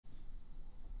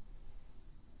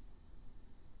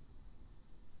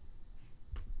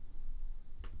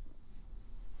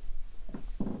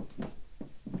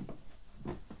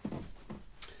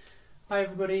Hi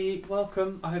everybody,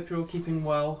 welcome. I hope you're all keeping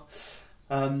well.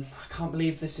 I can't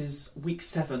believe this is week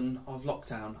 7 of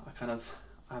lockdown.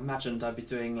 I imagined I'd be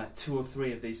doing like 2 or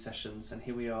 3 of these sessions, and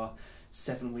here we are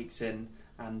 7 weeks in,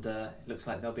 and it looks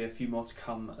like there'll be a few more to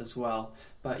come as well.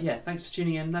 But yeah, thanks for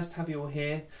tuning in, nice to have you all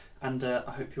here, and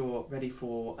I hope you're ready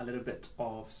for a little bit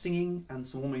of singing and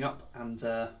some warming up, and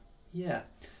yeah.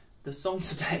 The song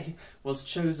today was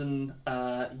chosen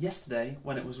yesterday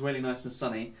when it was really nice and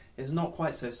sunny. It's not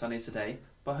quite so sunny today,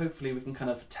 but hopefully we can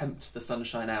kind of tempt the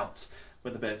sunshine out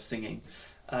with a bit of singing.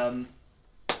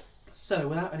 So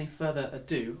without any further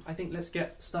ado, I think let's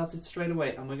get started straight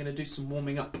away, and we're going to do some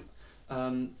warming up.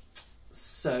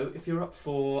 So if you're up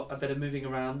for a bit of moving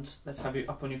around, let's have you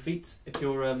up on your feet. If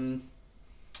you're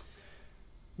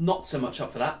not so much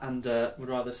up for that and would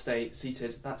rather stay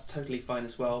seated, that's totally fine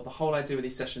as well. The whole idea with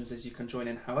these sessions is you can join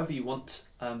in however you want,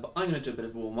 but I'm going to do a bit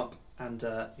of a warm-up, and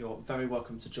you're very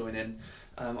welcome to join in.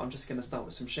 I'm just going to start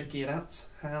with some shaking it out,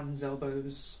 hands,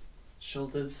 elbows,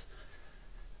 shoulders,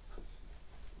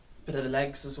 bit of the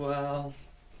legs as well.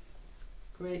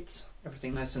 Great,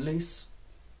 everything nice and loose.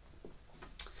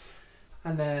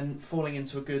 And then falling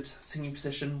into a good singing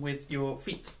position with your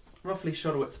feet roughly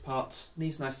shoulder width apart,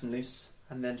 knees nice and loose.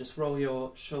 And then just roll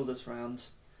your shoulders round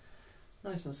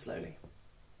nice and slowly.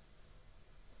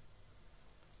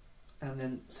 And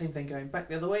then same thing going back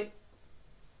the other way.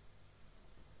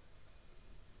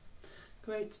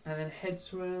 Great, and then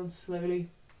heads round slowly.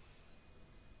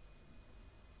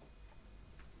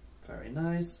 Very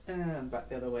nice, and back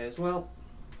the other way as well.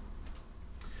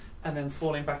 And then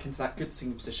falling back into that good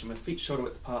singing position with feet shoulder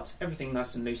width apart, everything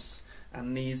nice and loose,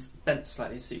 and knees bent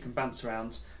slightly so you can bounce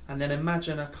around. And then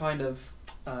imagine a kind of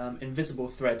invisible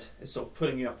thread is sort of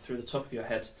pulling you up through the top of your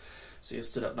head, so you're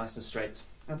stood up nice and straight.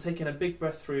 And taking a big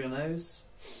breath through your nose,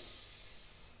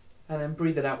 and then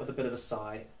breathe it out with a bit of a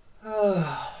sigh. And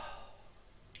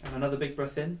another big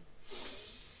breath in,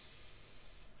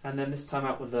 and then this time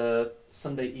out with a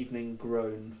Sunday evening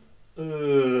groan.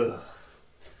 And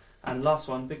last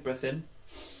one, big breath in,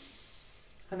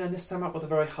 and then this time out with a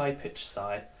very high-pitched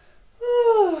sigh.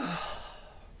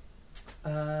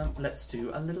 Let's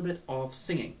do a little bit of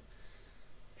singing.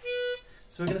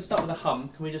 So we're going to start with a hum.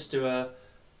 Can we just do a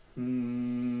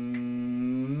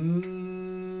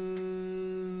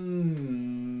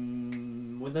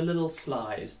with a little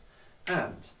slide,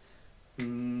 and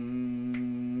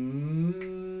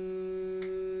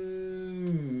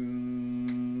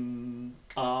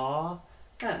ah,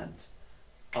 and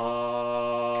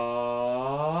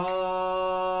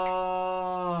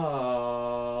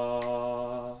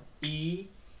e,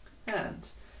 and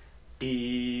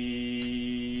e,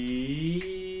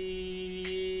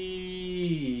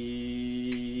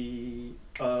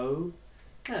 o,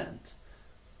 and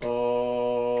o,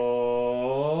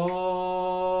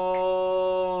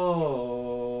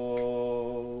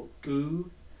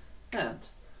 oo, and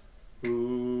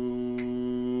oo.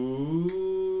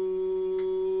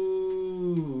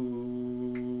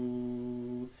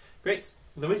 Great.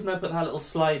 The reason I put that little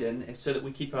slide in is so that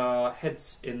we keep our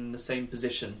heads in the same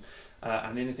position,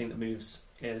 and anything that moves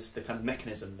is the kind of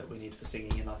mechanism that we need for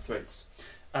singing in our throats.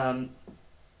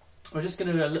 We're just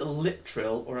going to do a little lip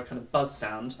trill, or a kind of buzz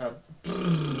sound,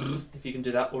 if you can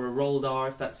do that, or a rolled R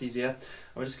if that's easier. And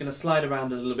we're just going to slide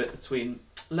around a little bit between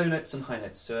low notes and high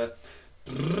notes. So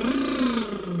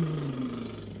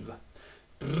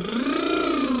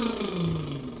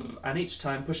and each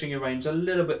time pushing your range a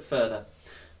little bit further.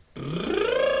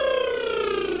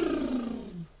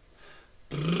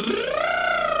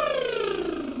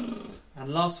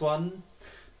 And last one.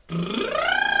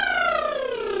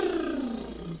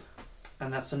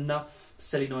 And that's enough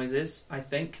silly noises, I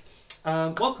think.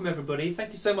 Welcome everybody,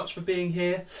 thank you so much for being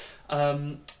here.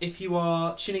 If you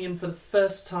are tuning in for the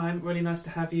first time, really nice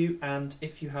to have you, and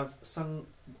if you have sung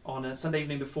on a Sunday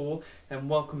evening before, then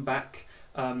welcome back.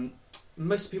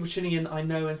 Most people tuning in I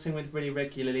know and sing with really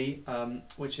regularly,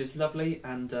 which is lovely,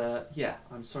 and yeah,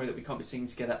 I'm sorry that we can't be singing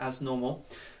together as normal.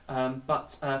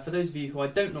 But for those of you who I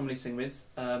don't normally sing with,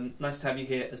 nice to have you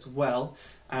here as well.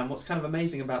 And what's kind of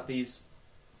amazing about these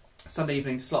Sunday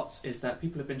evening slots is that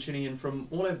people have been tuning in from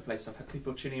all over the place. I've had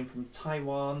people tuning in from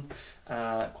Taiwan,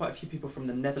 quite a few people from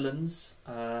the Netherlands,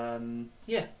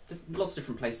 yeah, lots of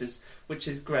different places, which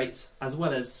is great, as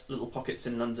well as little pockets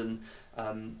in London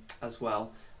as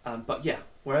well. But yeah,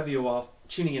 wherever you are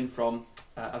tuning in from,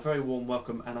 a very warm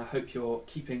welcome, and I hope you're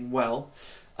keeping well.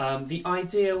 The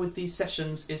idea with these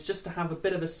sessions is just to have a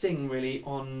bit of a sing really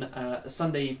on a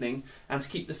Sunday evening, and to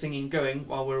keep the singing going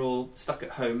while we're all stuck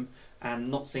at home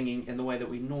and not singing in the way that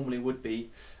we normally would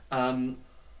be. And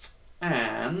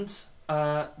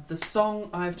the song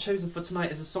I've chosen for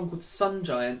tonight is a song called Sun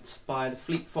Giant by the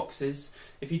Fleet Foxes.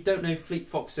 If you don't know Fleet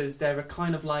Foxes, they're a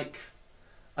kind of like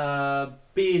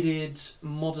bearded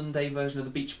modern day version of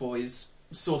the Beach Boys,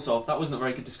 sort of. That wasn't a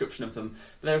very good description of them,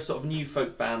 but they're a sort of new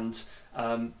folk band,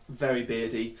 very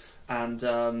beardy,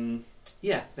 and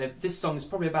yeah, this song is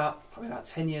probably about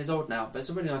 10 years old now, but it's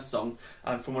a really nice song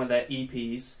from one of their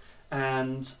EPs.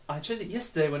 And I chose it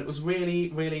yesterday when it was really,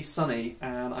 really sunny,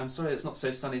 and I'm sorry it's not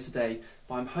so sunny today,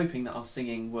 but I'm hoping that our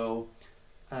singing will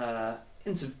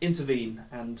intervene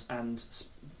and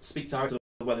speak directly to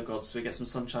the weather gods so we get some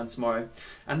sunshine tomorrow.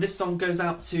 And this song goes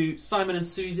out to Simon and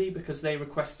Susie because they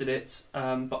requested it,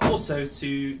 but also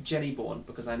to Jenny Bourne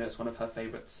because I know it's one of her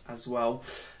favourites as well.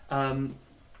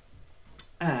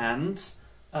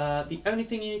 The only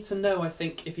thing you need to know, I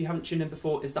think, if you haven't tuned in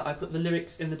before, is that I put the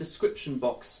lyrics in the description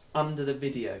box under the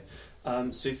video.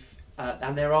 And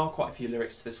there are quite a few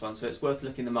lyrics to this one, so it's worth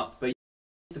looking them up. But in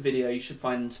the video, you should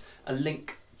find a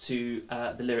link to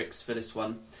the lyrics for this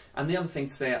one. And the other thing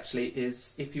to say, actually,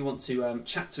 is if you want to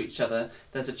chat to each other,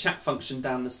 there's a chat function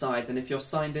down the side, and if you're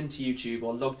signed into YouTube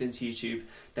or logged into YouTube,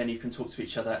 then you can talk to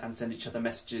each other and send each other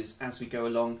messages as we go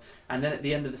along. And then at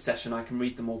the end of the session, I can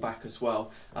read them all back as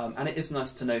well. And it is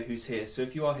nice to know who's here. So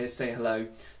if you are here, say hello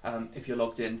if you're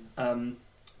logged in.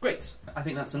 Great, I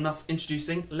think that's enough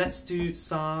introducing. Let's do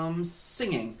some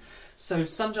singing. So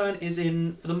Sun Giant is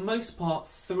in, for the most part,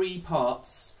 3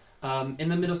 parts. In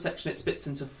the middle section it splits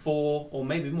into 4, or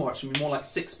maybe more, actually more like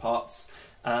 6 parts.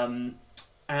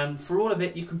 And for all of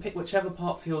it you can pick whichever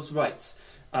part feels right.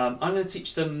 I'm going to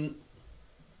teach them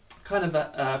kind of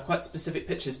at quite specific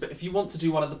pitches, but if you want to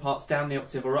do one of the parts down the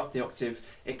octave or up the octave,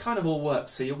 it kind of all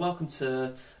works, so you're welcome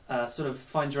to sort of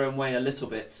find your own way a little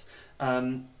bit.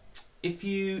 If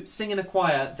you sing in a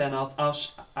choir, then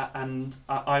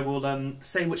I will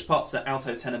say which parts are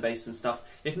alto, tenor, bass and stuff.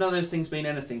 If none of those things mean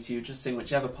anything to you, just sing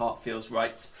whichever part feels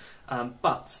right.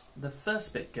 But the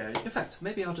first bit goes... In fact,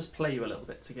 maybe I'll just play you a little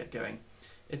bit to get going.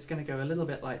 It's going to go a little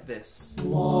bit like this.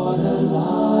 What a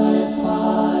life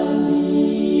I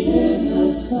lead in the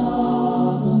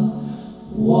summer.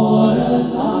 What a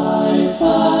life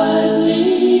I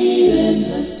lead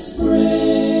in the spring.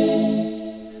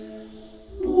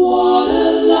 What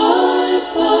a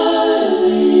life I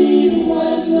lead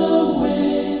when the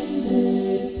wind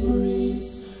it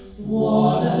breathes.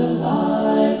 What a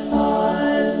life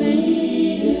I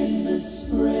lead in the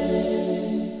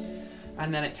spring.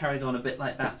 And then it carries on a bit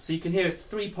like that. So you can hear it's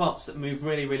 3 parts that move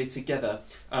really, really together.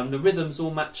 The rhythms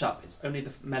all match up. It's only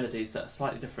the melodies that are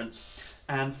slightly different.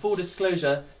 And full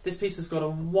disclosure, this piece has got a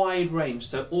wide range.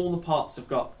 So all the parts have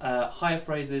got higher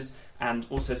phrases and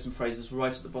also some phrases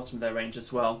right at the bottom of their range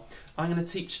as well. I'm going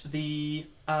to teach the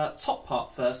top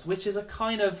part first, which is a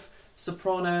kind of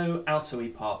soprano alto-y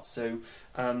part. So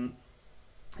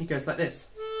it goes like this.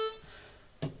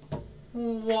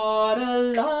 What a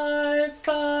life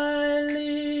I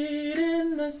lead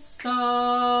in the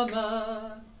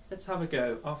summer. Let's have a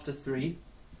go after 3.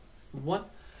 1,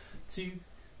 2,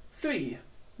 3.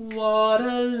 What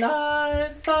a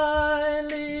life I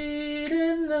lead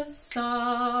in the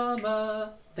summer.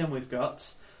 Then we've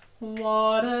got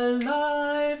what a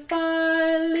life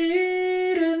I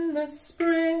lead in the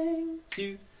spring.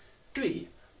 2, 3.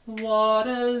 What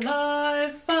a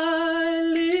life I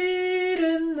lead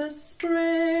in the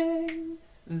spring.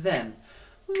 Then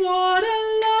what a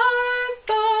life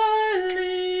I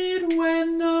lead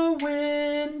when the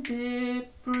wind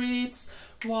it breathes.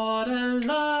 What a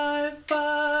life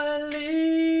I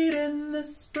lead in the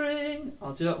spring.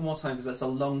 I'll do that one more time because that's a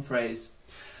long phrase.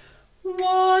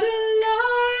 What a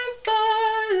life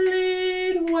I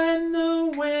lead when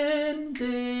the wind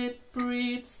it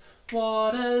breathes.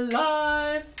 What a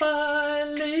life I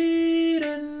lead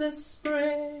in the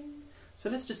spring. So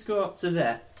let's just go up to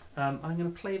there. I'm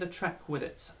going to play the track with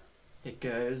it. It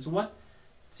goes 1,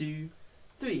 2,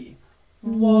 3.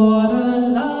 What a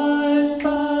life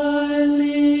I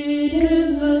lead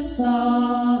in the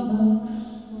summer.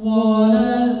 What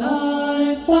a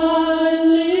life I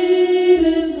lead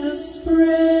in the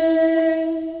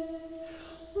spring.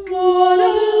 What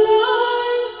a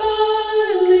life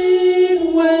I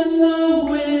lead when the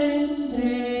wind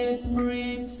it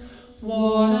breathes.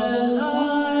 What a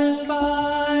life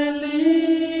I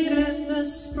lead in the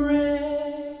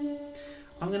spring.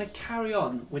 I'm going to carry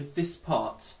on with this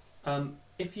part.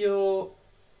 If you're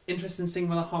interested in singing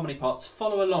with the harmony parts,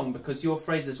 follow along because your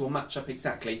phrases will match up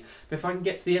exactly. But if I can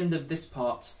get to the end of this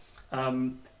part,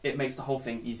 it makes the whole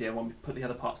thing easier when we put the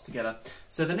other parts together.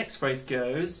 So the next phrase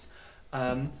goes,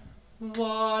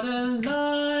 what a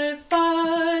life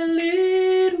I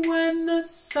lead when the the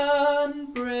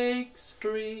sun breaks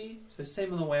free. So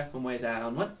same on the way up and way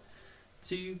down. 1,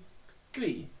 2,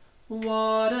 3.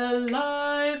 What a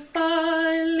life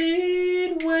I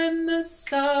lead when the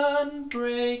sun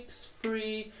breaks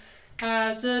free,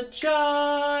 as a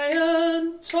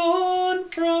giant torn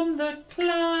from the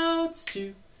clouds.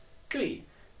 2, 3.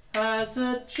 As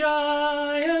a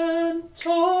giant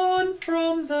torn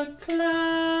from the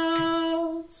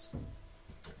clouds.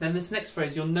 Then this next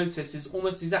phrase, you'll notice, is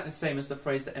almost exactly the same as the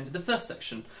phrase that ended the first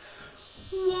section.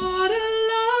 What a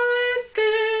life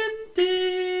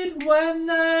indeed when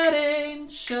that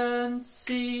ancient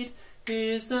seed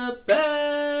is a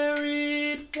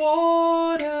buried,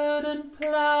 watered and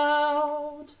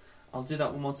ploughed. I'll do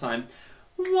that one more time.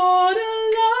 What a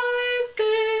life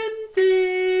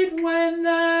indeed when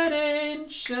that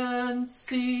ancient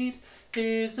seed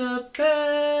is a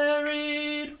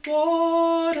buried,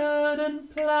 watered and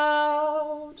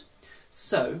ploughed.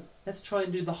 So let's try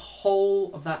and do the whole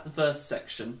of that verse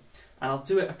section, and I'll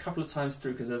do it a couple of times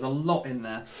through because there's a lot in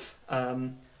there.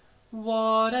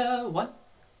 What a 1,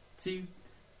 2,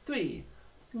 3.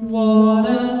 What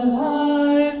a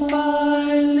life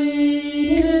I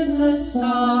lead in the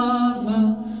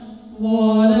summer.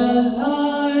 What a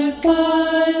life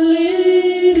I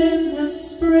lead in the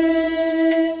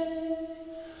spring.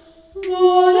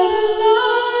 What a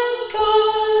life I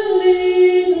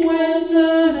lead when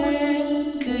the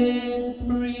wind it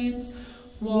breathes.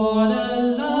 What a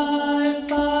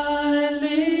life I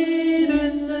lead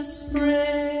in the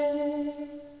spring.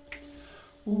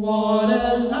 What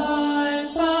a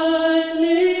life I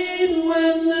lead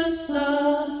when the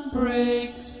sun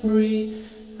breaks free,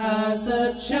 as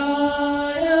a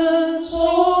giant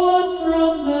torn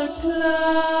from the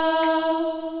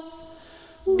clouds.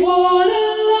 What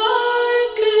a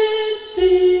life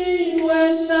indeed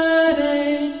when that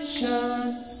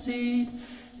ancient seed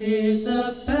is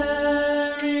a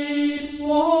buried,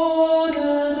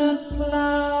 watered and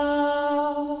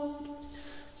ploughed.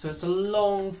 So it's a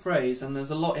long phrase and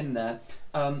there's a lot in there,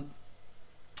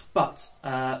 but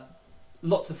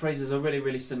lots of phrases are really,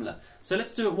 really similar. So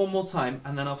let's do it one more time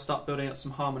and then I'll start building up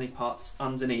some harmony parts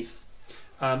underneath.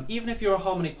 Even if you're a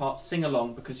harmony part, sing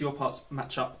along because your parts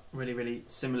match up really, really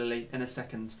similarly in a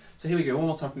second. So here we go, one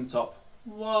more time from the top.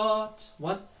 What?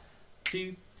 1,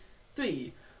 2,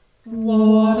 3.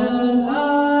 What a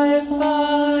life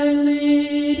I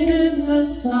lead in the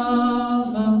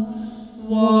summer.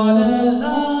 What a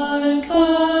life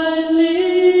I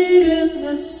lead in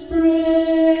the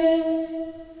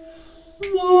spring.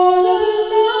 What a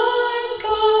life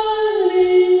I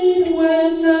lead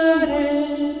when that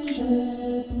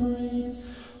angel breathes.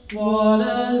 What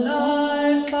a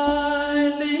life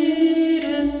I lead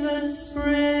in the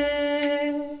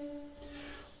spring.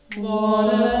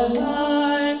 What a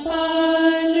life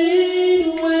I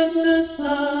lead when the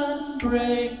sun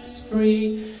breaks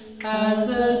free, as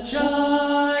a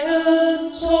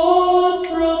giant torn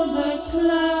from the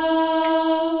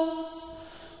clouds.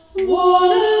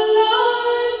 What a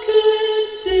life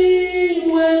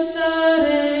indeed when that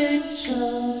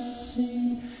ancient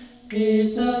seed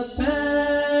is a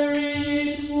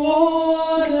buried,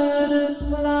 watered and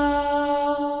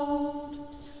ploughed.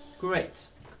 Great.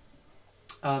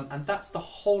 And that's the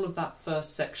whole of that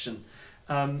first section.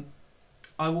 I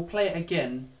will play it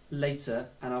again later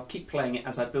and I'll keep playing it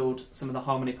as I build some of the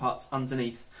harmony parts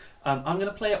underneath. I'm going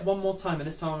to play it one more time, and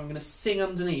this time I'm going to sing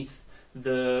underneath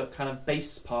the kind of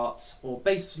bass part, or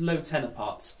bass low tenor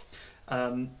part.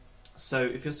 So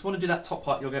if you just want to do that top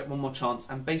part, you'll get one more chance,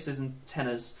 and basses and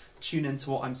tenors tune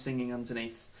into what I'm singing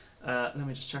underneath. Let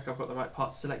me just check I've got the right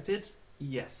part selected.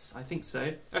 Yes, I think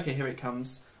so. Okay, here it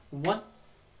comes. 1,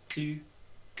 2,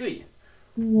 3.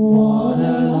 What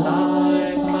a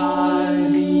life I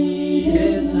lead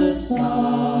in the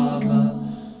summer.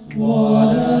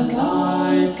 What a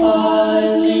life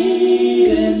I lead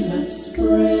in the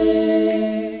spring.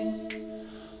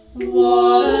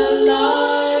 What a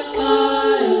life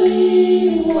I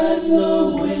lead when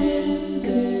the wind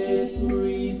it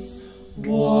breathes.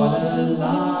 What a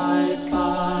life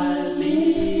I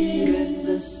lead in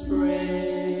the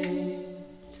spring.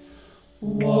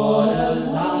 What a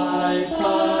life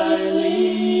I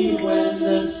lead when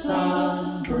the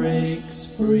sun breaks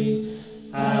free,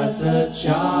 as a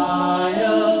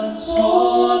giant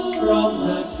torn from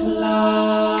the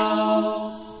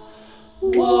clouds.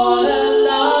 What a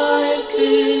life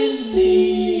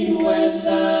indeed when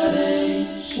that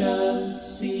ancient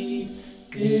seed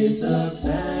is a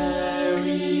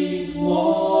buried,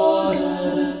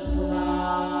 watered and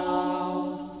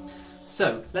ploughed.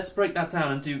 So, let's break that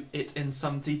down and do it in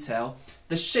some detail.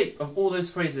 The shape of all those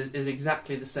phrases is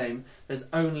exactly the same. There's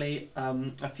only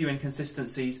a few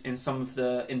inconsistencies in some of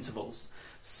the intervals.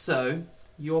 So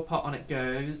your part on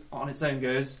its own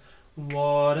goes,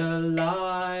 what a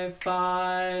life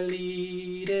I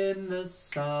lead in the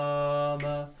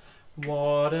summer.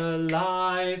 What a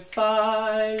life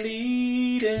I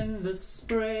lead in the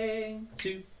spring.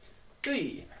 2,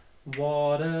 3.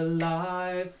 What a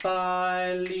life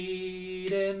I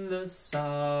lead in the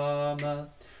summer.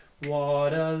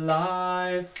 What a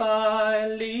life I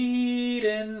lead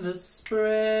in the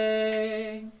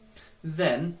spring.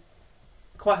 Then,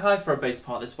 quite high for a bass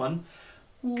part, this one.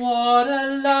 What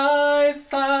a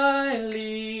life I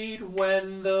lead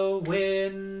when the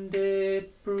wind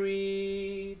it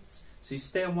breathes. So you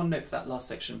stay on one note for that last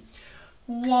section.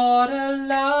 What a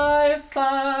life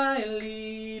I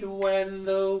lead when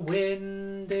the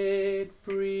wind it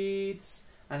breathes.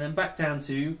 And then back down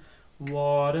to,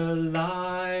 what a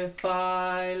life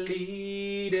I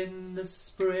lead in the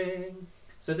spring.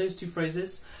 So those two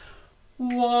phrases.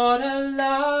 What a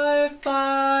life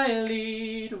I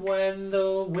lead when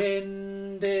the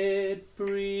wind it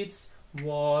breathes.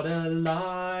 What a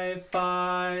life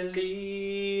I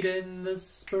lead in the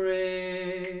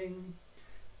spring.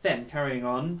 Then carrying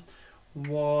on.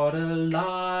 What a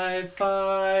life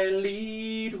I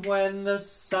lead when the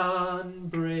sun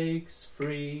breaks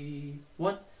free.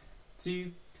 1,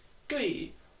 2,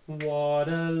 3. What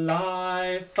a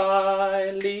life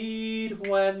I lead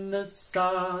when the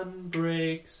sun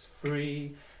breaks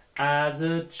free, as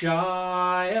a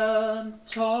giant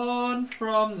torn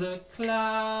from the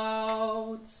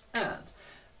clouds, and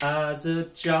as a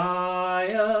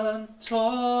giant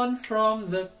torn from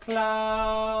the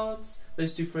clouds.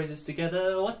 Those two phrases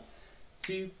together. 1,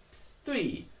 2,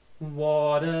 3.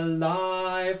 What a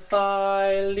life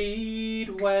I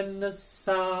lead when the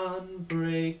sun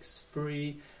breaks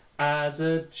free, as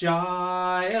a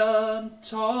giant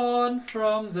torn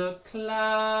from the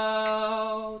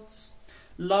clouds.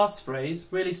 Last phrase,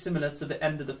 really similar to the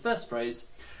end of the first phrase.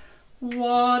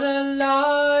 What a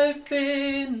life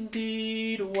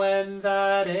indeed when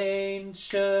that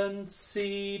ancient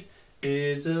seed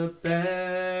is a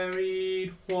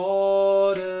buried,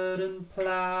 watered and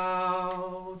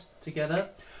ploughed. Together.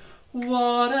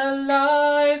 What a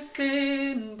life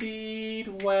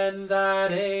indeed when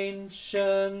that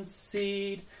ancient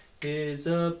seed is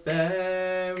a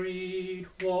buried,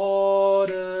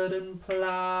 watered and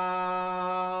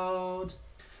ploughed.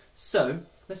 So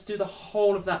let's do the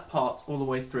whole of that part all the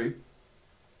way through,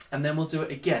 and then we'll do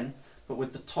it again, but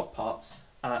with the top part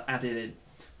added in.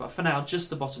 But for now,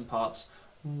 just the bottom part.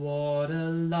 What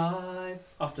a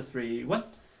life. After 3, 1,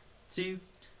 2,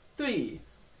 3.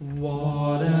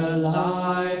 What a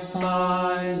life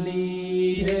I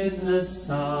lead in the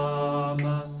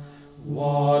summer.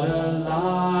 What a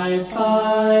life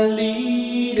I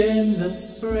lead in the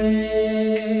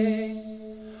spring.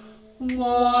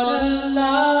 What a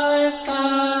life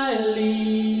I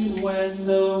lead when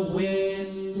the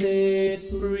wind it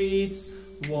breathes.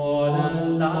 What a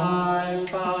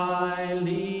life I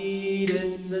lead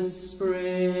in the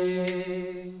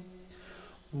spring.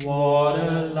 What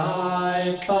a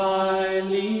life I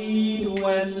lead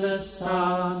when the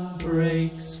sun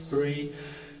breaks free,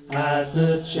 as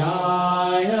a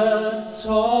giant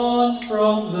torn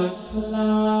from the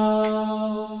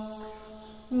clouds.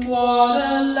 What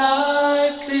a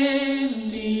life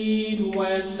indeed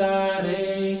when that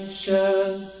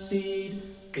ancient seed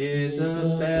is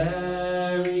a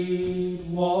buried,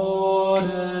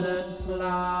 watered and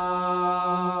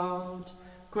ploughed.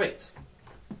 Great.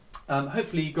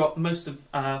 Hopefully you got most of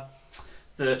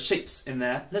the shapes in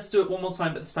there. Let's do it one more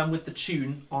time, but this time with the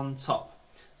tune on top.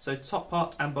 So top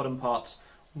part and bottom part.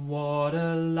 What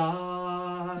a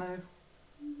life.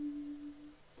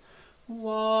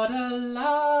 What a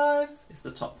life is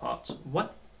the top part. 1,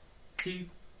 2,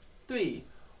 3.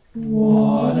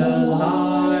 What a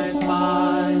life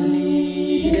I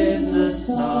lead in the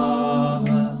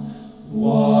summer.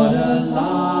 What a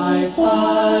life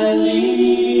I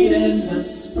lead in the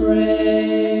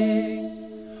spring.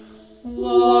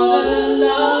 What a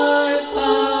life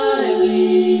I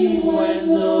lead when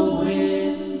the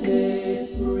wind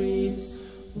it breathes.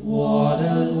 What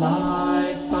a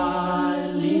life I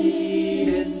lead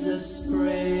in the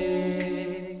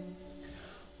spring.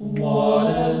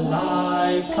 What a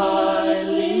life I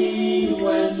lead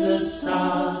when the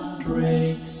sun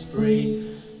breaks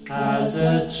free, as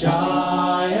a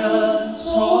giant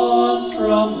torn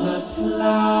from the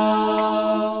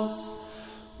clouds.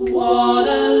 What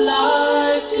a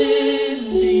life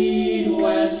indeed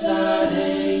when that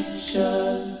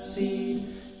ancient seed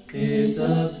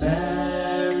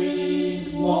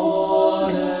buried,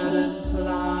 watered and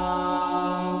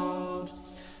ploughed.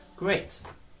 Great.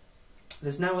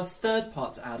 There's now a third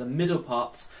part to add, a middle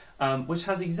part, which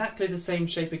has exactly the same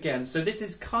shape again. So this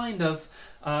is kind of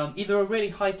either a really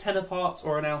high tenor part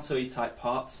or an alto-y type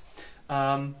part.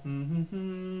 And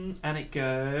it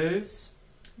goes...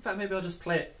 In fact, maybe I'll just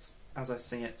play it as I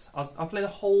sing it. I'll play the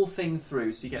whole thing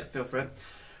through so you get a feel for it.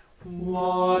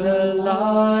 What a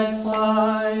life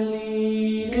I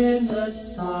lead in the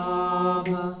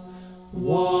summer.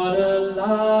 What a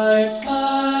life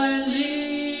I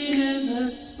lead in the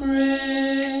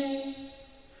spring.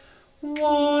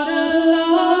 What a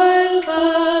life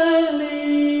I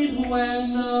lead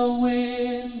when the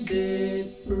wind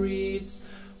it breathes.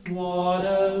 What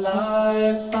a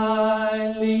life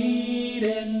I lead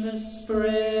in the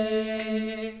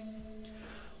spring.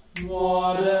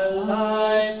 What a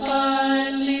life I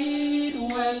lead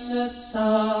when the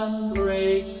sun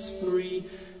breaks free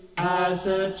as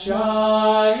a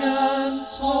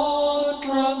giant torn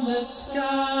from the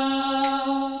skies.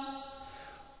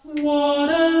 What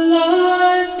a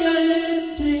life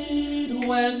indeed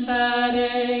when that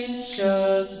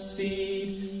ancient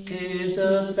seed is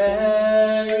a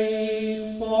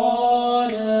buried,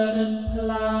 watered and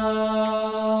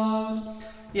ploughed.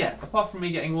 Yeah, apart from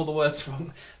me getting all the words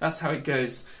wrong, that's how it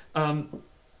goes.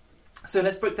 So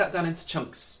let's break that down into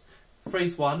chunks.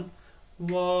 Phrase 1.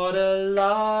 What a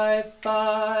life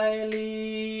I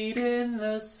lead in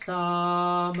the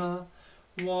summer.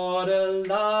 What a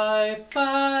life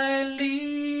I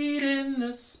lead in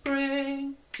the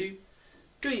spring. 2,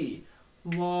 3.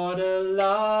 What a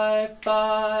life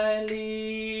I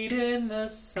lead in the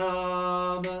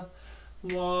summer.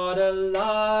 What a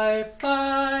life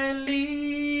I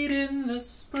lead in the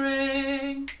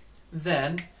spring.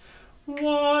 Then,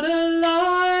 what a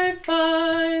life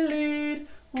I lead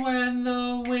when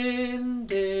the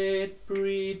wind it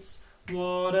breathes.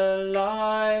 What a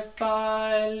life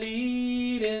I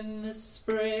lead in the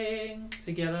spring.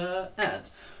 Together, and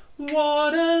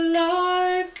what a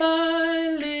life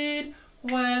I lead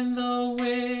when the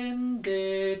wind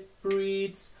it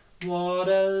breathes. What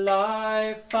a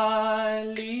life I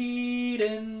lead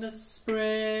in the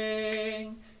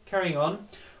spring. Carrying on.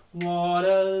 What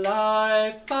a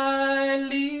life I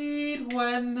lead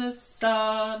when the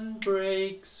sun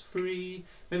breaks free.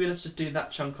 Maybe let's just do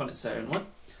that chunk on its own. 1,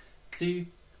 2,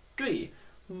 3.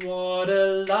 What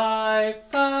a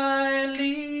life I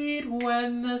lead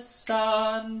when the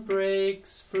sun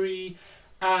breaks free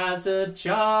as a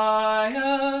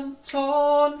giant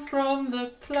torn from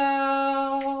the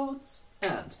clouds.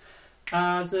 And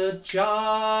as a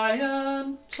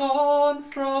giant torn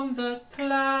from the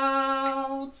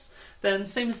clouds. Then,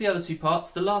 same as the other two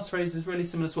parts, the last phrase is really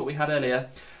similar to what we had earlier.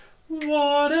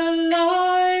 What a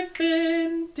life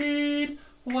indeed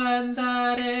when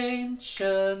that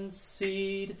ancient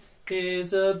seed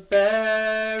is a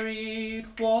buried,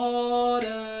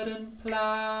 watered and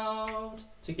ploughed.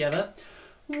 Together.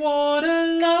 What a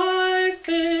life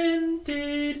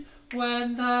indeed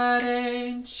when that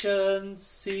ancient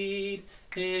seed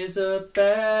is a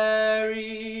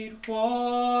buried,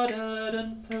 watered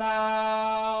and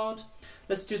ploughed.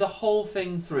 Let's do the whole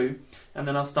thing through, and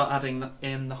then I'll start adding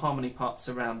in the harmony parts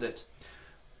around it.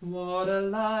 What a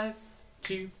life.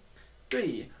 2,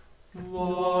 3.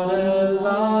 What a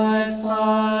life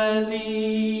I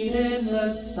lead in the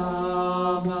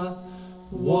summer.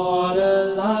 What a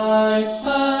life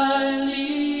I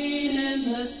lead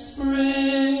in the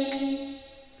spring.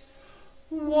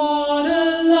 What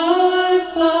a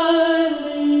life I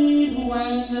lead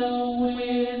when the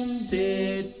wind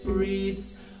it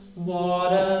breathes.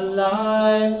 What a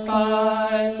life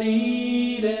I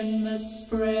lead in the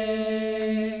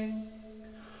spring.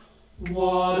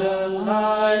 What a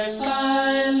life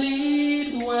I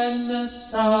lead when the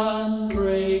sun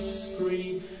breaks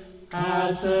free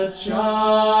as a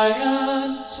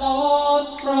giant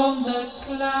torn from the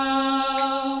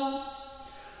clouds.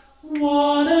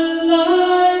 What a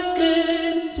life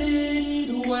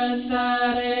indeed when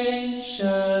that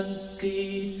ancient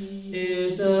seed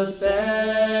is a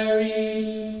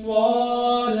buried,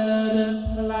 watered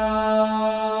and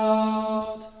ploughed.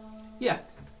 Yeah.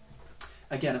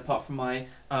 Again, apart from my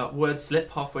word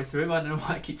slip halfway through, I don't know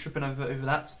why I keep tripping over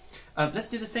that. Let's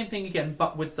do the same thing again,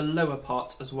 but with the lower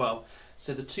part as well.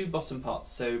 So the two bottom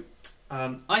parts. So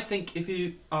I think if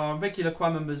you are regular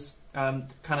choir members, kind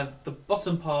of the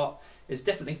bottom part is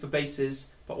definitely for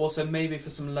basses, but also maybe for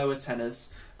some lower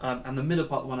tenors. And the middle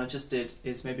part, the one I just did,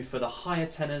 is maybe for the higher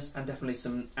tenors and definitely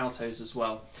some altos as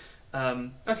well.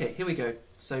 Okay, here we go.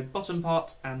 So bottom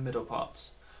part and middle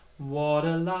part. What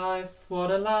a life,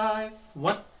 what a life.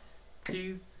 1,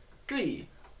 2, 3.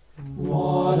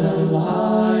 What a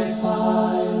life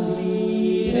I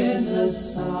lead in the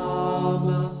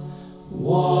summer.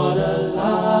 What a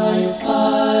life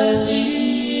I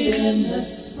lead in the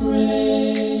spring.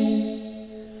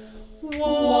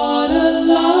 What a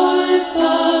life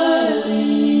I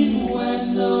lead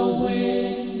when the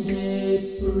wind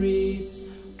it breathes.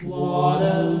 What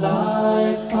a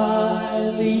life I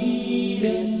lead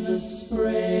in the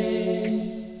spring.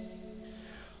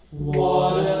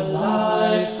 What a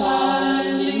life I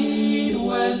lead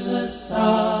when the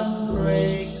sun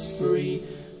breaks free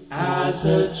as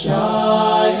a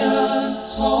giant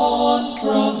torn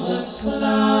from the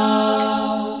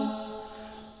clouds.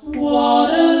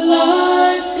 What a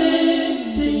life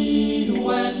indeed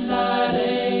when that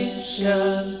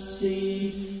ancient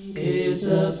sea is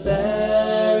a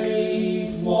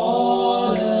buried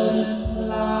watered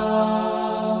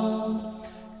cloud.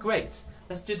 Great.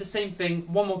 Let's do the same thing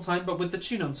one more time, but with the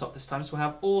tune on top this time. So we'll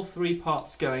have all 3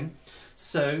 parts going.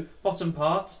 So, bottom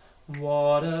part,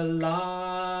 what a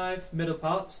life. Middle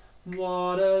part,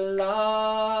 what a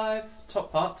life.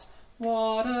 Top part,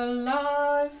 what a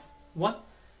life. 1,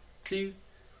 2,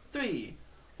 3.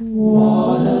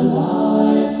 What a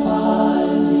life I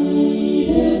lead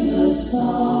in the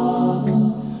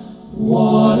summer.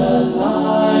 What a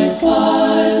life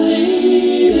I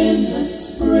lead in the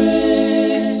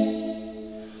spring.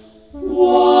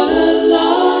 What a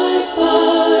life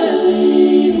I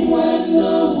lead when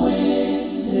the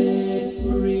wind it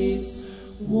breathes.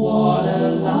 What a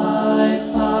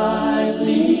life I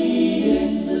lead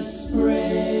in the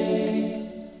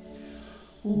spring.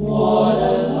 What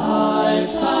a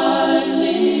life I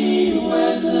lead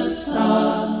when the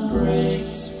sun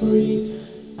breaks free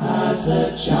as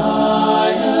a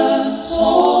giant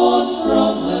torn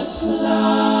from the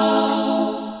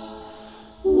clouds.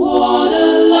 What a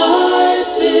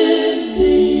life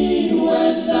indeed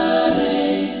when that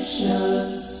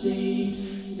ancient sea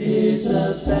is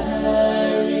a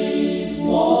buried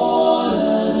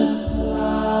watered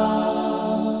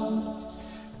cloud.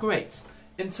 Great.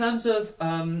 In terms of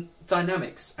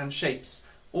dynamics and shapes,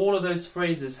 all of those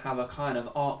phrases have a kind of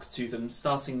arc to them,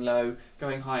 starting low,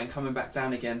 going high and coming back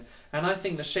down again. And I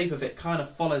think the shape of it kind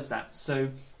of follows that.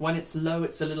 So when it's low,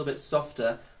 it's a little bit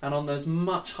softer, and on those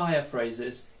much higher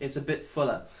phrases, it's a bit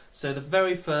fuller. So the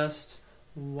very first,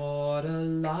 what a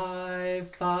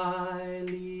life I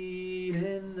lead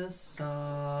in the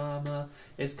summer,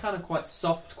 is kind of quite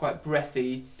soft, quite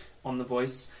breathy on the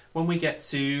voice. When we get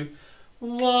to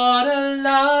what a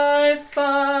life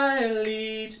I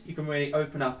lead, you can really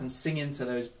open up and sing into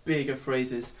those bigger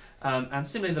phrases. And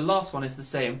similarly, the last one is the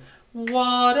same.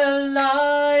 What a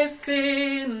life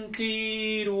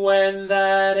indeed when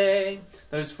that ain't.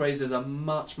 Those phrases are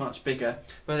much, much bigger.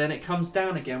 But then it comes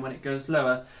down again when it goes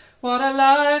lower. What a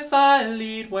life I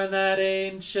lead when that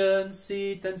ancient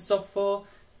seed, then soft for,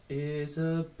 is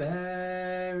a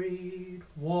buried,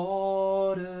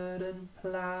 watered and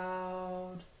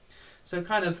ploughed. So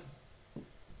kind of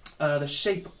the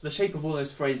shape of all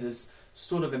those phrases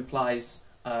sort of implies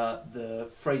the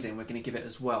phrasing we're going to give it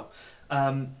as well.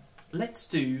 Let's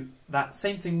do that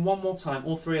same thing one more time,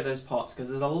 all 3 of those parts, because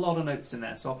there's a lot of notes in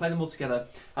there. So I'll play them all together,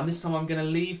 and this time I'm going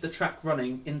to leave the track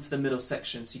running into the middle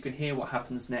section so you can hear what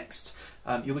happens next.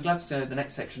 You'll be glad to know the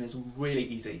next section is really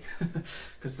easy,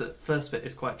 because the first bit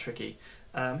is quite tricky.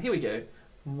 Here we go.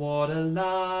 What a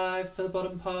life for the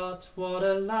bottom part, what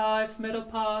a life middle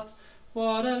part,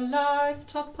 what a life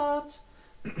top part.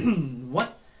 1,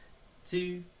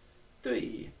 2,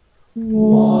 3.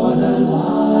 What a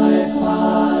life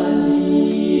I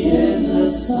lead in the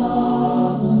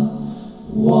summer.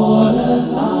 What a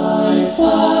life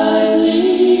I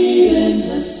lead in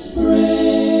the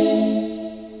spring.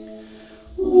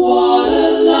 What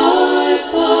a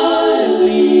life I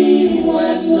lead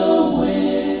when the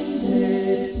wind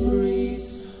it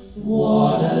breathes.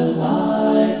 What a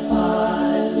life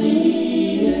I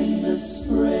lead in the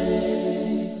spring.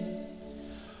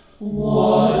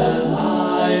 What a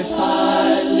life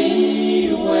I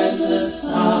lead when the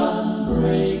sun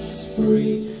breaks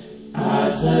free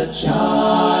as a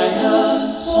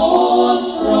giant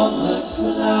torn from the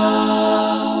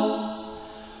clouds.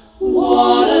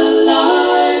 What a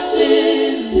life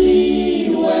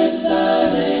indeed when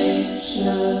that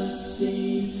ancient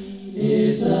sea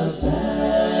is a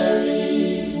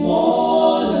buried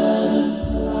watered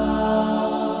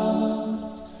cloud.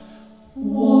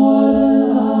 What a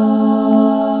life.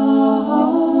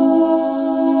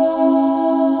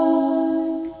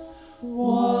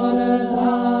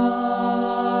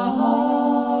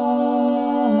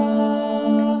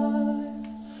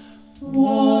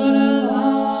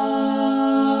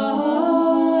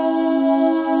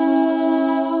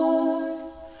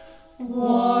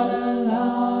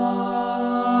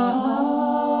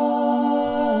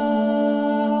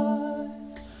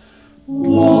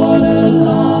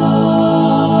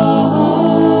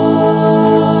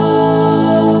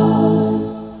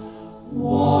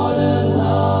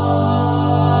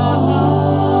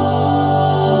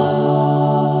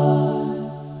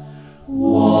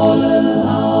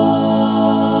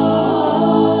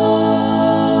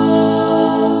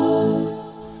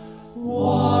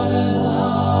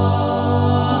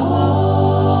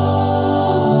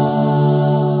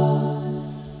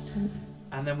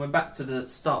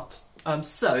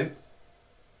 So,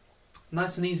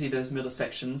 nice and easy, those middle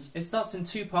sections. It starts in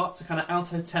two parts, a kind of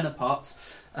alto tenor part.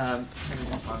 Let me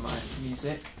just find my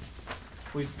music.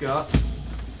 We've got...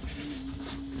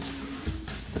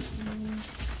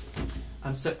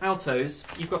 so altos,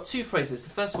 you've got two phrases. The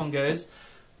first one goes,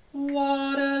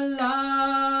 what a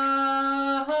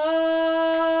life,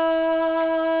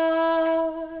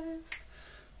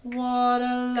 what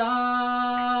a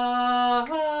life.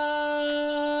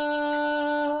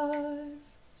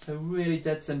 So really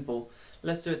dead simple.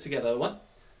 Let's do it together. 1,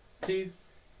 2,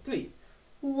 3.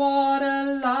 What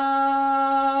a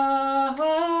life,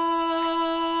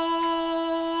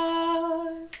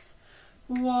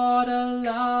 what a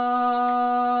life.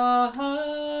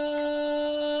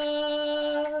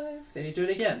 Then you do it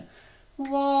again.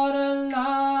 What a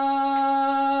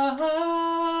life,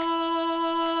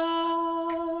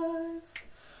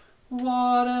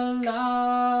 what a life.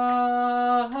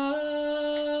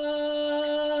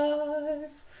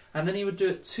 And then you would do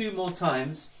it 2 more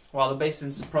times while the bass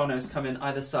and sopranos come in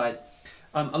either side.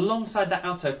 Alongside that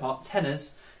alto part,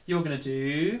 tenors, you're going to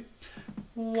do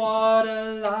what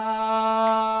a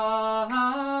life,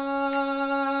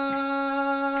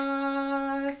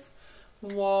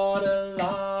 what a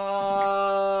life.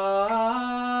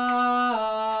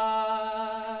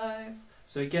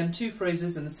 So again, 2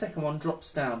 phrases and the second one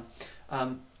drops down.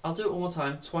 I'll do it one more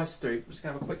time, twice through. I'm just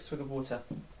going to have a quick swig of water.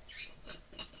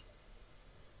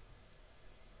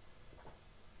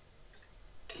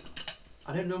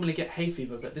 I don't normally get hay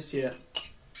fever, but this year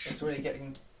it's really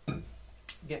getting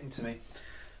to me.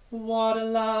 What a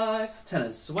life.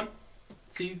 Tenors. So 1,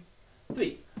 2,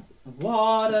 3.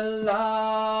 What a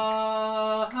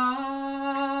life.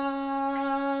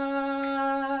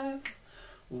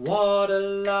 What a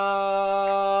life.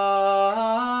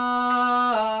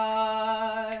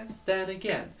 Then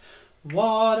again.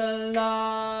 What a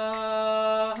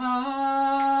life.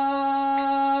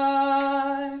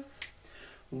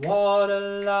 What a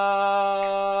life.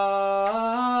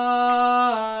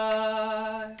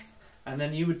 And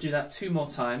then you would do that 2 more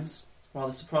times while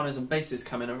the sopranos and basses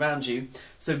come in around you.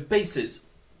 So basses,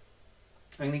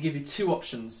 I'm going to give you 2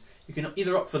 options. You can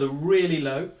either opt for the really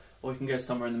low or you can go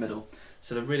somewhere in the middle.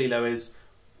 So the really low is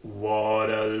what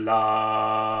a life,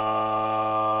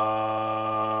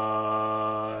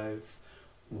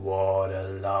 what a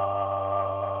life.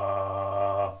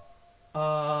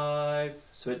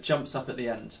 So it jumps up at the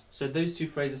end. So those 2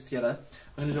 phrases together,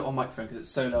 I'm going to do it on microphone because it's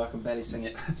so low I can barely sing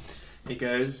it. It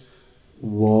goes,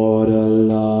 what a life,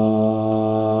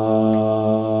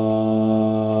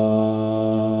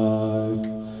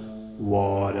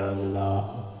 what a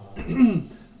life,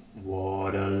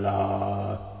 what a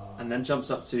life. And then jumps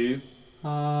up to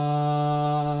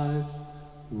life,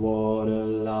 what a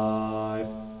life.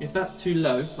 If that's too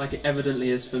low, like it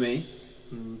evidently is for me,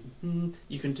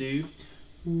 you can do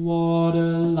what a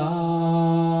life,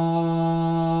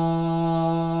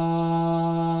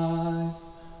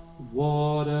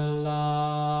 what a life.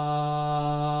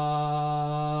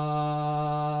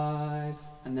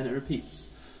 And then it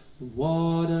repeats.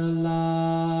 What a life,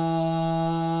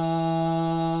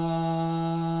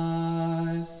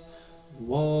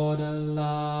 what a life.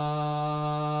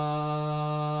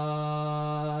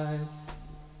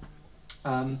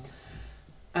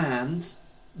 And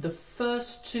the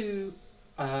first 2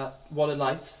 what a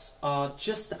lifes are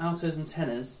just the altos and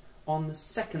tenors. On the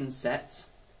second set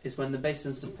is when the bass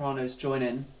and sopranos join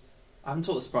in. I haven't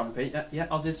taught the soprano part. Yeah,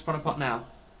 I'll do the soprano part now.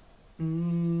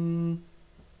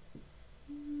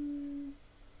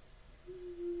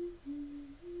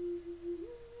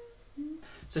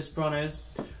 So sopranos.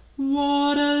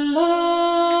 What a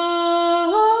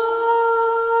life,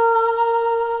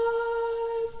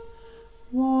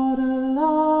 what a life,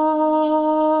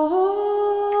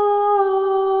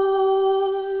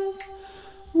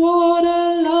 what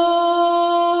a life,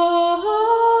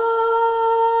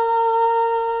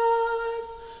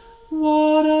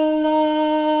 what a life.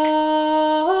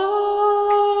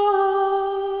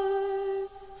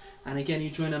 And again, you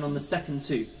join in on the second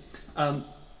 2.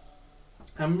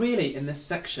 And really, in this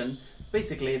section,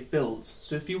 basically it builds.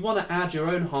 So if you want to add your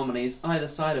own harmonies either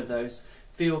side of those,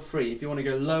 feel free. If you want to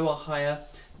go low or higher,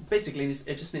 basically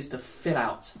it just needs to fill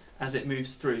out as it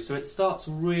moves through. So it starts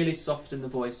really soft in the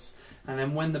voice, and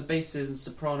then when the basses and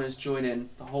sopranos join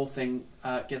in, the whole thing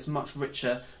gets much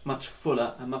richer, much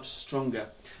fuller, and much stronger.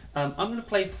 I'm going to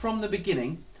play from the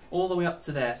beginning all the way up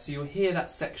to there, so you'll hear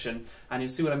that section, and you'll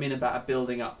see what I mean about a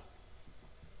building up.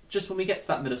 Just when we get to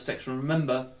that middle section,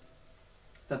 remember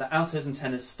that the altos and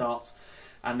tenors start,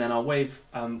 and then I'll wave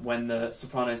when the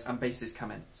sopranos and basses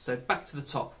come in. So back to the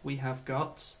top, we have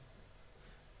got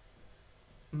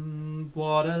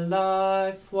What a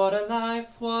life, what a life,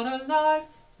 what a life.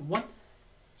 1,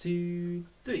 2,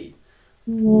 3.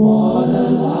 What a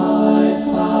life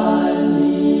I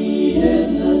lead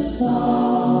in the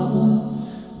summer.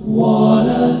 What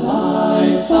a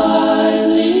life I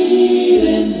lead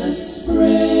in the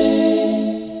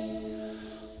spring.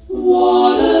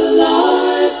 What a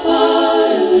life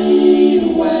I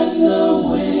lead when the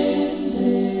wind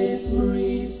it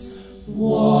breathes.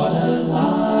 What a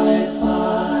life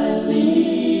I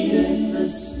lead in the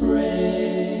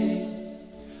spring.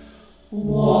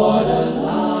 What a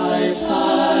life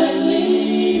I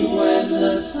lead when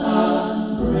the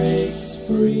sun breaks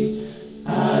free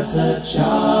as a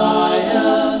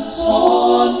giant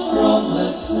torn from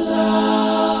the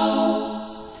clouds.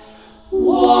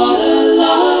 What a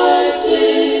life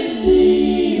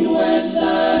indeed when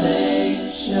that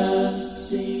ancient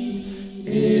sea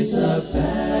is a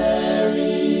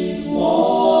buried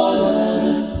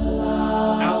watered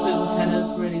cloud. Altos and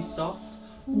tenors really soft.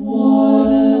 What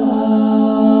a life,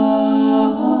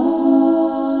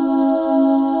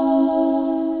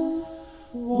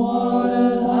 what a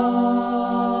life,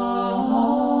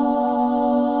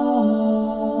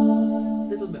 A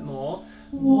little bit more.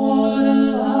 what a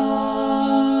life,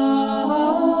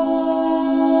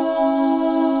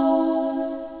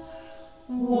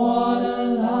 what a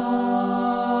life.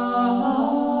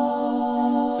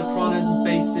 Sopranos and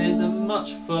basses are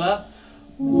much fuller.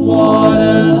 What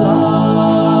a life,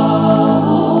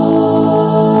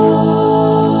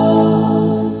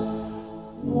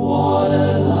 what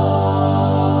a life,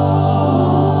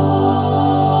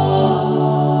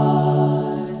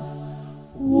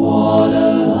 what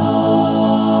a life,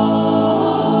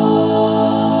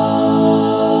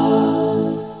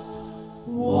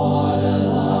 what a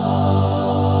life.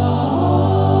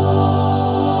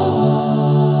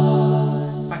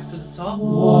 Back to the top.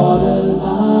 What a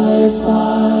life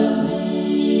I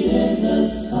lead in the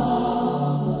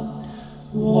summer.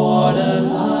 What a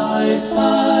life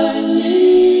I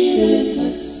lead in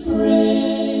the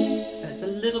spring. And it's a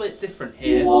little bit different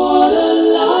here. What a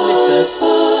Just listen. life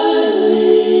I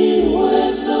lead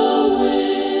when the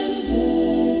wind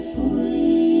it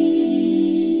breathes.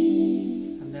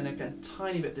 And then again,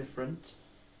 tiny bit different.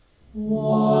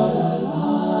 What a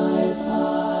life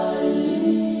I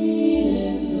lead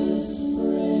in the spring.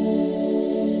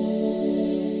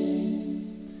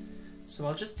 So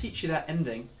I'll just teach you that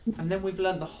ending, and then we've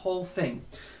learnt the whole thing.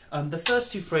 The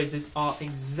first two phrases are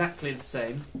exactly the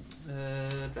same.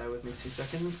 Bear with me 2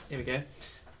 seconds. Here we go.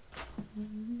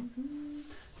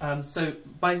 So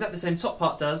by exactly the same, top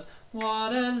part does.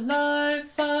 What a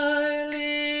life I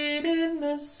lead in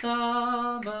the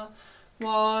summer.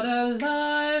 What a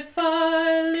life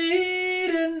I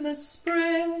lead in the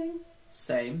spring.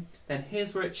 Same. Then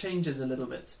here's where it changes a little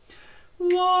bit.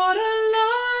 What a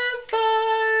life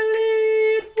I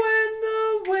lead when the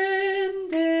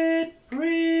wind it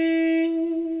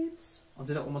breathes. I'll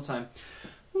do that one more time.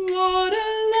 What a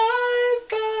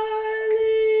life I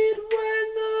lead when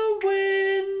the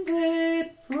wind it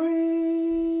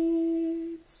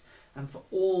breathes. And for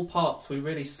all parts, we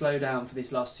really slow down for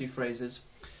these last two phrases.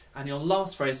 And your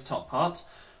last phrase, top part.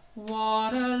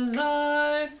 What a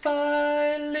life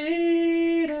I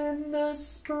lead in the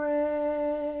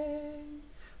spring.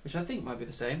 Which I think might be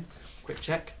the same. Quick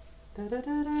check.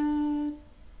 Da-da-da-da.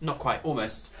 Not quite,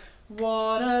 almost.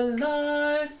 What a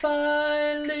life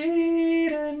I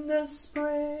lead in the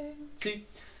spring. 2,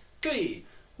 3.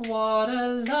 What a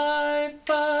life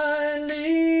I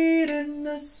lead in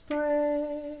the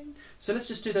spring. So let's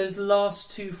just do those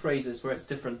last two phrases where it's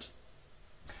different.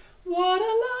 What a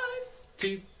life.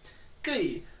 2,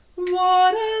 3.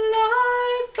 What a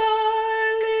life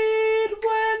I lead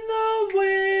when the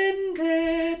wind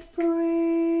it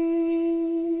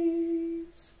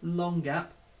breathes. Long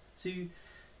gap. 2,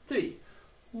 3.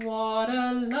 What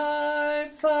a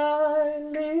life I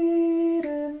lead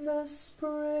in the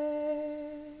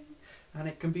spring. And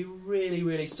it can be really,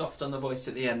 really soft on the voice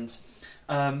at the end.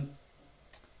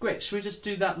 Great, should we just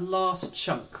do that last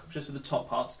chunk, just with the top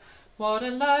part? What a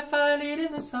life I lead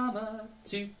in the summer.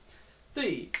 2,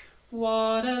 3.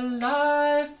 What a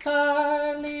life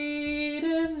I lead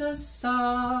in the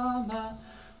summer.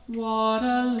 What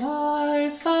a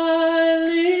life I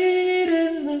lead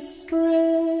in the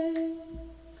spring.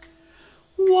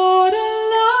 What a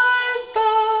life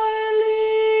I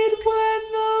lead when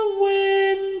the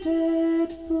wind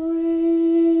it breathes.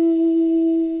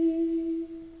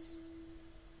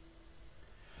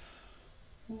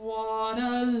 What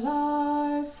a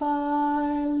life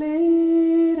I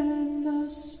lead in the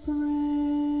spring.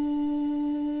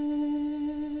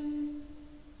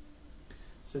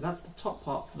 So that's the top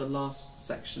part for the last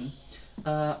section.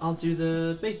 I'll do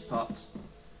the bass part.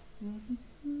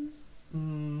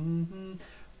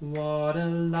 What a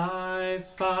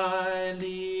life I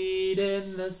lead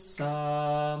in the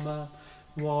summer.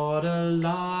 What a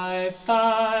life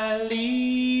I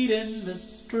lead in the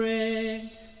spring.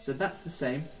 So that's the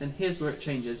same. Then here's where it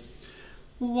changes.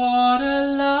 What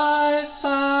a life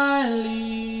I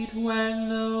lead when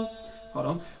the... Hold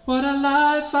on. What a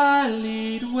life I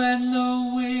lead when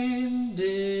the wind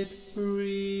it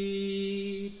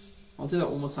breathes. I'll do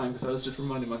that one more time because I was just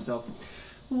reminding myself.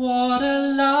 What a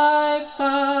life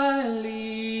I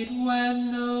lead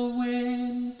when the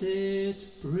wind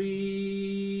it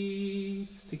breathes.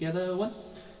 Together, 1,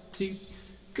 2,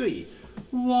 3.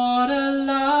 What a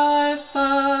life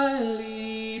I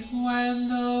lead when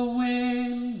the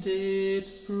wind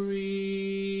it breathes.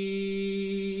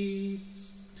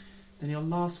 Then your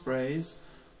last phrase.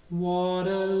 What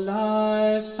a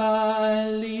life I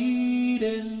lead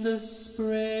in the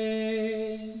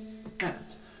spring.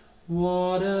 And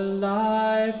what a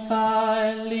life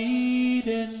I lead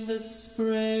in the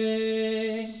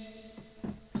spring.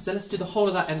 So let's do the whole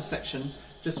of that end section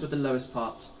just with the lowest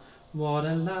part. What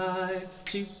a life,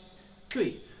 2,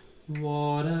 3.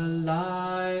 What a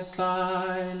life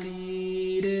I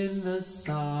lead in the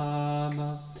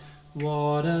summer.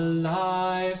 What a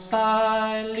life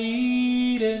I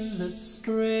lead in the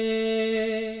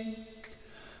spring.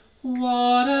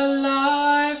 What a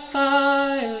life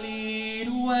I lead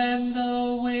when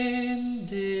the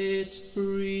wind it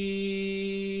breathes.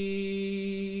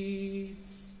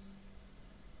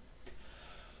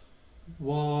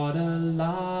 What a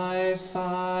life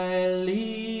I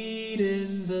lead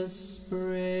in the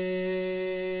spring.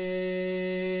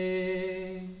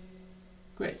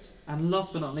 Great. And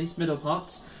last but not least, middle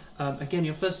part. Again,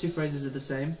 your first two phrases are the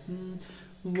same.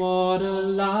 What a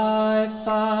life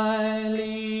I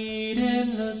lead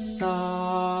in the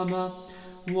summer.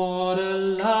 What a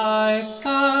life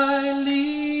I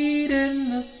lead in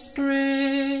the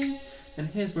spring. And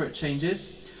here's where it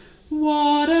changes.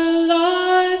 What a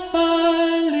life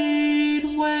I lead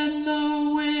when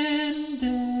the wind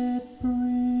it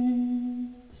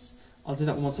breathes. I'll do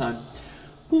that one more time.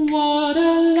 What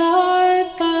a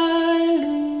life I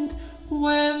lead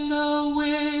when the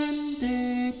wind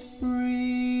it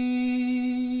breathes.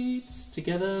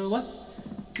 Together, 1,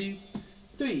 2,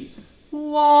 3.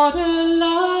 What a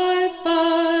life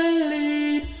I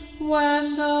lead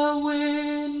when the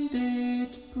wind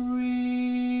it breathes.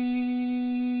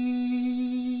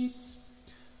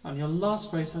 And your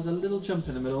last phrase has a little jump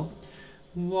in the middle.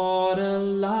 What a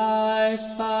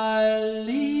life I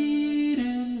lead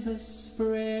in the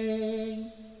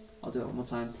spring. I'll do that one more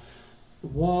time.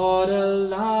 What a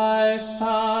life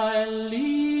I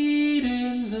lead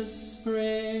in the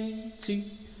spring. 2,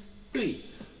 3.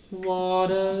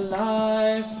 What a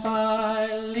life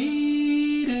I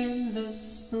lead in the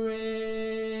spring.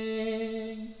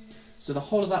 So the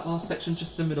whole of that last section,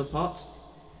 just the middle part.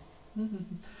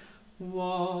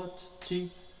 What, 2,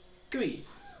 3.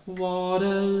 What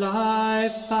a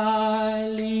life I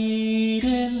lead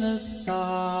in the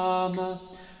summer.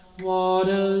 What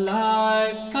a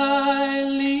life I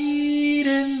lead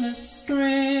in the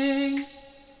spring.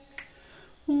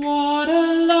 What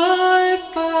a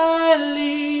life I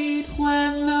lead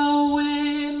when the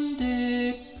wind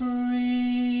it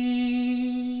breathes.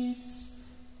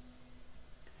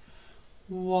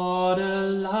 What a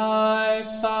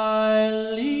life I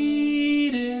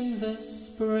lead in the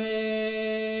spring.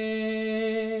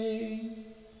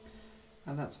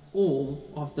 And that's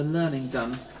all of the learning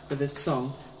done for this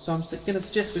song. So I'm going to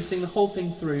suggest we sing the whole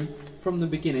thing through from the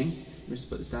beginning. Let me just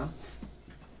put this down.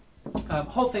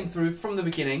 Whole thing through from the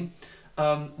beginning.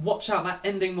 Watch out, that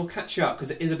ending will catch you out because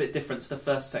it is a bit different to the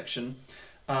first section.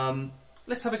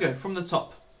 Let's have a go from the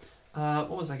top.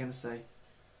 What was I going to say?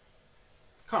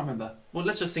 Can't remember. Well,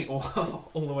 let's just sing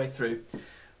all the way through.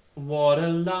 What a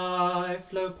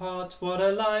life, low part. What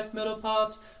a life, middle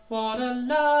part. What a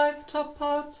life, top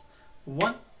part.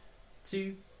 1,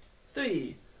 2,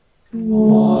 3.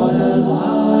 What a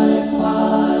life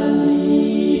I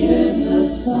lead in the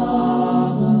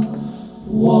summer.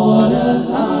 What a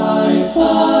life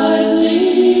I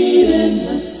lead in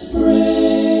the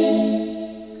spring.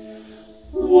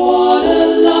 What a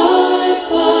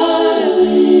life I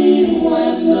lead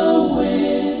when the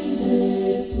wind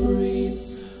it breathes.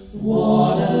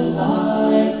 What a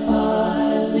life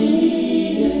I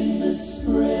lead in the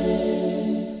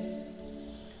spring.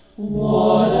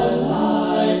 What a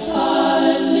life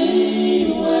I lead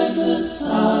when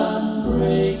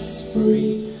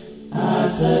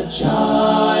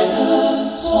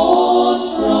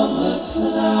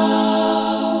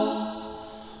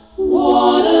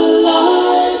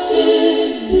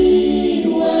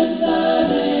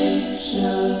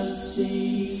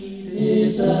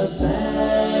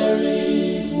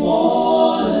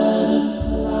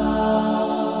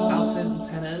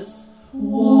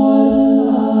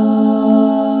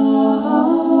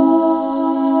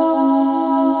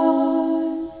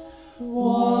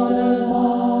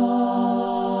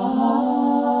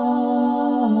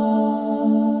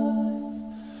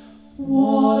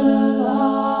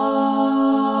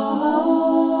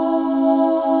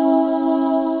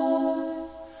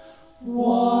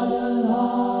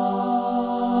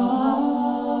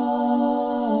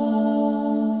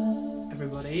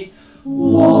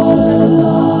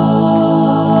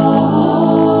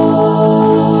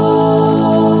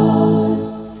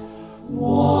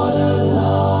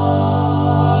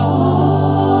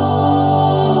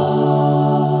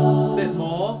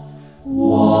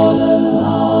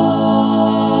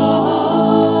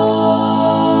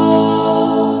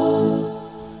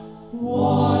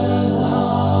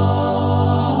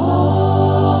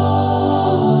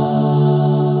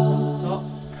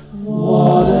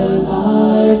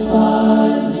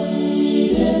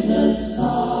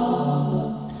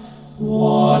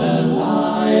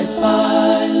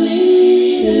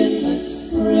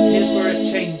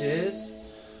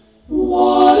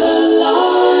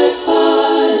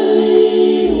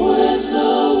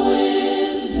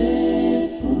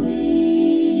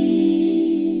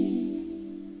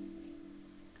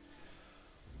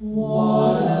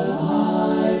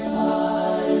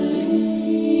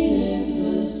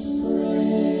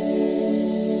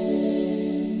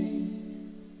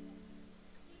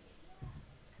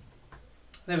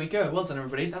go. Well done,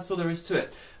 everybody. That's all there is to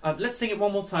it. Let's sing it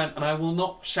one more time, and I will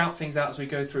not shout things out as we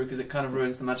go through because it kind of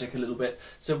ruins the magic a little bit.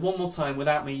 So one more time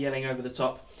without me yelling over the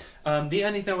top. The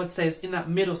only thing I would say is in that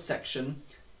middle section,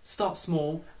 start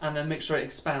small and then make sure it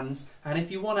expands. And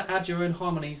if you want to add your own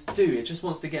harmonies, do. It just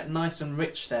wants to get nice and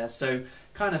rich there. So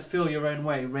kind of feel your own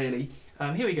way, really.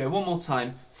 Here we go. One more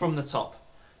time from the top.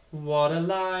 What a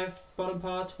life, bottom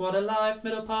part. What a life,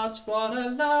 middle part. What a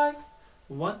life.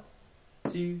 1,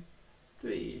 2,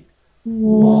 3.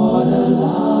 What a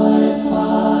life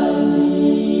I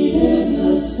lead in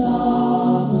the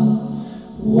summer.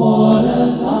 What a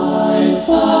life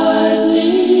I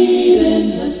lead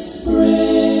in the spring.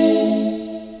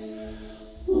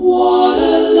 What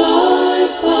a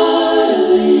life I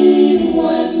lead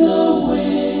when the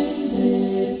wind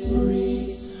it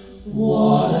breathes.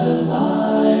 What a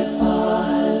life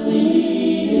I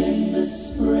lead in the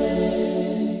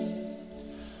spring.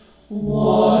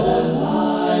 What a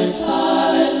life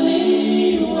I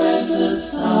lead when the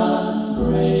sun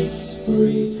breaks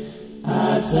free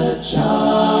as a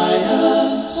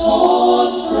giant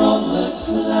torn from the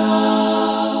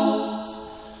clouds.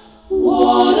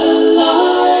 What a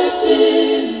life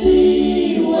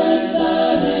indeed when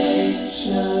that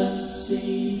ancient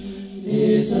sea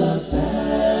is a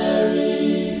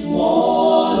buried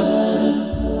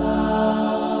modern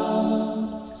cloud.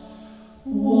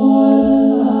 What a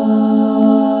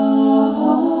life,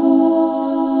 what a life,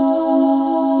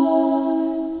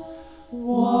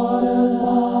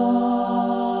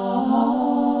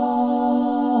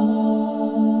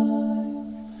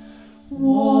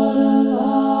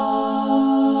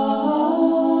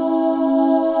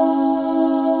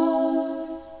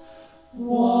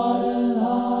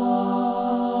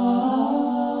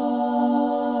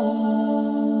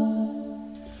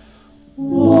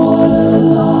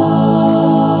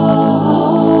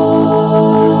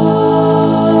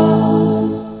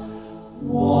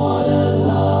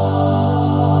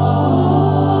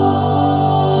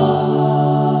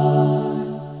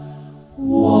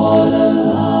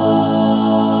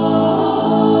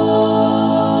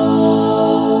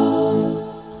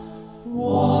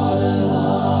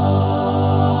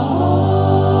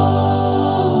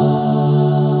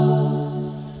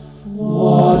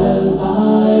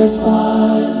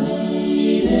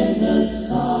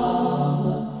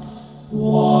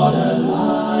 what a life, what a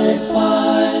life, what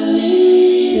a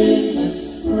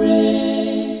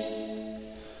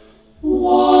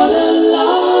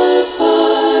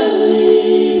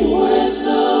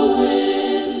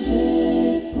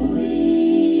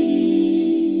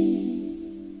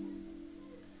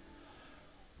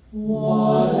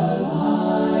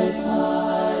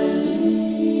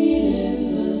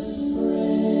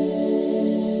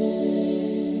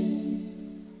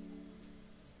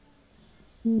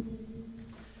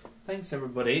Thanks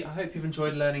everybody. I hope you've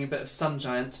enjoyed learning a bit of Sun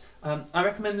Giant. I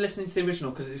recommend listening to the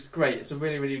original because it's great. It's a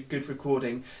really, really good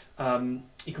recording.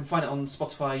 You can find it on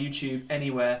Spotify, YouTube,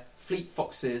 anywhere. Fleet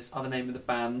Foxes are the name of the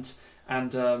band.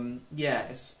 And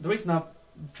yeah, the reason I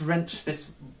drenched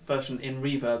this version in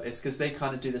reverb is because they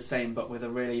kind of do the same but with a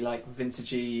really like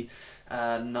vintagey,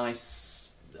 nice...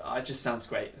 it just sounds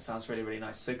great. It sounds really, really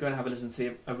nice. So go and have a listen to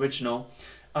the original.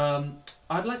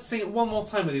 I'd like to sing it one more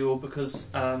time with you all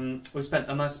because we've spent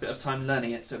a nice bit of time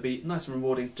learning it, so it'd be nice and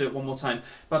rewarding to do it one more time.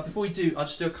 But before we do, I'll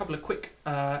just do a couple of quick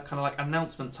kind of like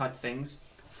announcement type things.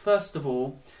 First of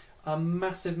all, a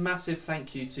massive, massive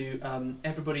thank you to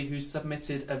everybody who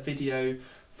submitted a video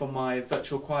for my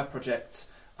virtual choir project.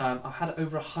 I've had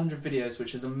over 100 videos,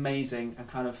 which is amazing and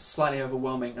kind of slightly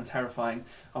overwhelming and terrifying.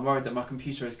 I'm worried that my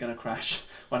computer is going to crash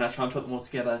when I try and put them all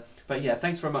together. But yeah,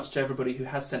 thanks very much to everybody who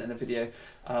has sent in a video.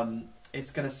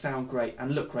 It's going to sound great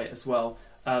and look great as well.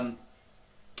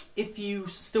 If you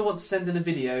still want to send in a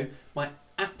video, my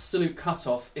absolute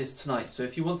cut-off is tonight. So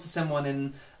if you want to send one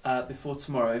in before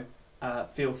tomorrow,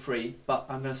 feel free. But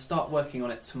I'm going to start working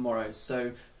on it tomorrow.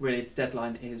 So really the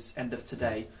deadline is end of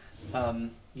today.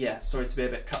 Yeah, sorry to be a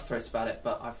bit cutthroat about it,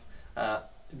 but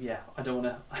yeah, I don't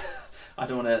want to I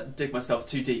don't want to dig myself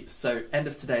too deep. So end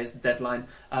of today is the deadline.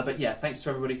 But yeah, thanks to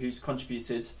everybody who's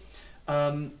contributed.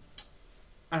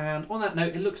 And on that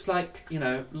note, it looks like, you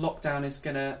know, lockdown is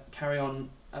going to carry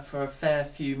on for a fair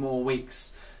few more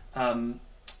weeks,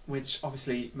 which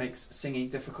obviously makes singing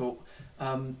difficult.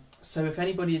 So if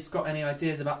anybody's got any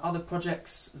ideas about other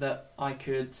projects that I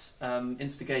could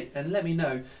instigate, then let me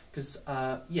know, because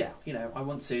yeah, you know, I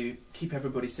want to keep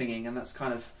everybody singing, and that's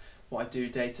kind of what I do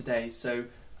day to day. So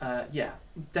yeah,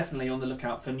 definitely on the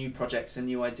lookout for new projects and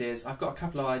new ideas. I've got a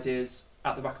couple of ideas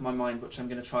at the back of my mind which I'm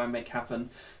going to try and make happen,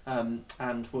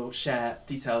 and we'll share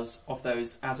details of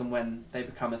those as and when they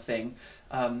become a thing.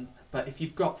 But if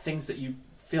you've got things that you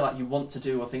feel like you want to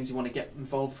do or things you want to get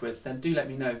involved with, then do let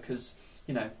me know, because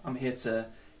I'm here to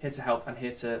help and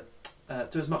here to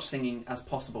do as much singing as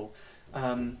possible.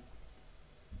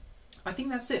 I think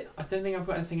that's it. I don't think I've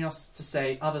got anything else to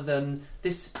say other than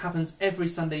this happens every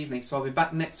Sunday evening, so I'll be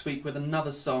back next week with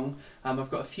another song. I've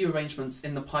got a few arrangements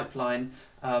in the pipeline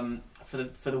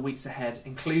for the weeks ahead,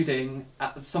 including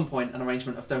at some point an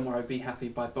arrangement of Don't Worry Be Happy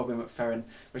by Bobby McFerrin,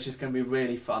 which is going to be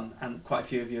really fun, and quite a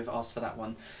few of you have asked for that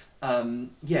one.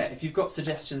 If you've got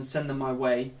suggestions, send them my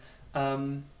way.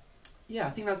 I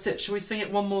think that's it. Shall we sing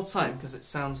it one more time, because it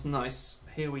sounds nice?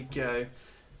 Here we go.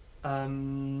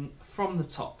 From the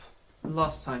top,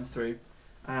 last time through,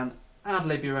 and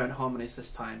ad-lib your own harmonies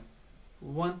this time.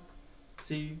 1,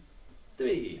 2,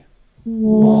 3.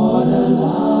 What a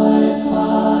life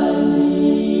I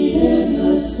lead in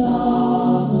the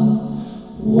summer.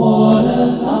 What a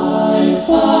life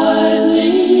I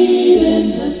lead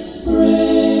in the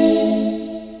spring.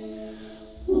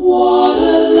 What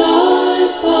a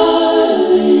life I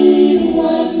lead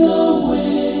when the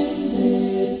wind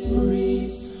it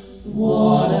breathes.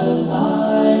 What a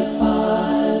life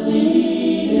I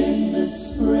lead in the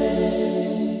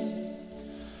spring.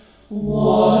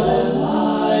 What a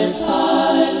life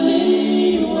I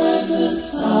lead when the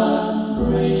sun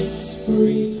breaks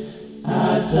free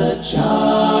as a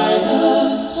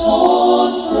giant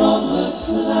torn from the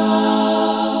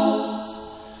clouds.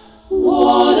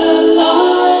 What a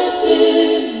life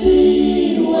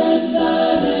indeed when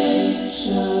that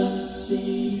ancient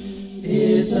sea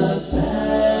is a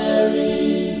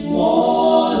buried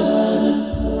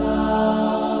watered cloud.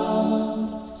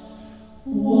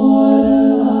 What a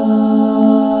life,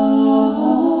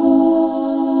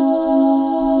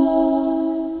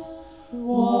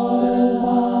 what a life, what a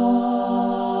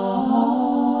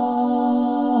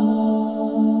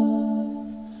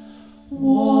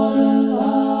life, what a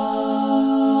life,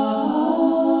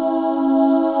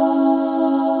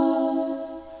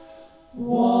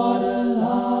 what a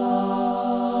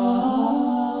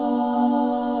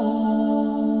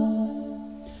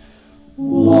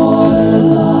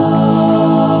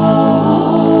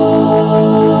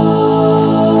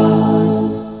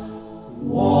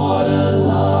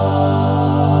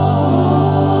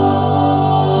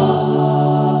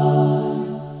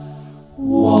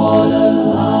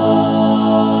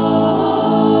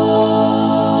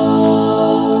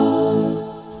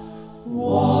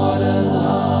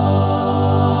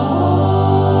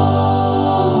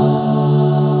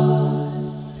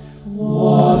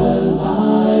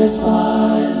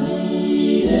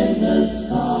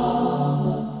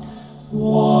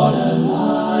What a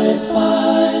life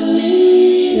I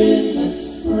lead in the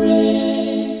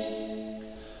spring.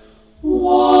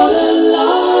 What a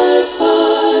life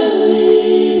I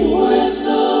lead when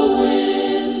the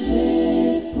wind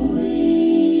it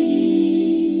breathes.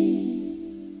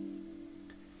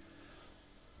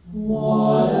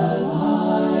 What a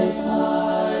life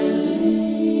I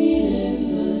lead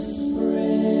in the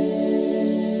spring.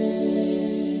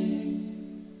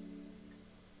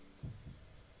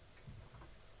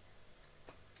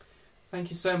 Thank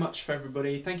you so much for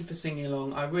everybody. Thank you for singing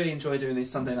along. I really enjoy doing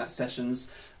these Sunday night sessions.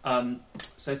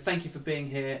 So thank you for being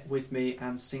here with me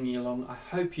and singing along. I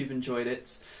hope you've enjoyed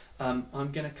it. I'm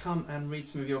going to come and read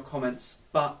some of your comments,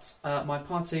 but my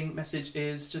parting message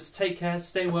is just take care,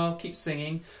 stay well, keep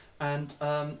singing, and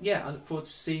yeah, I look forward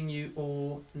to seeing you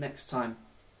all next time.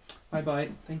 Bye bye.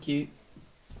 Thank you.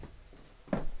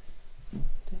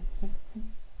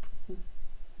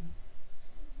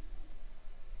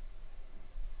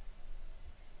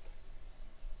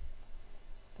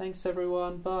 Thanks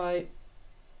everyone. Bye.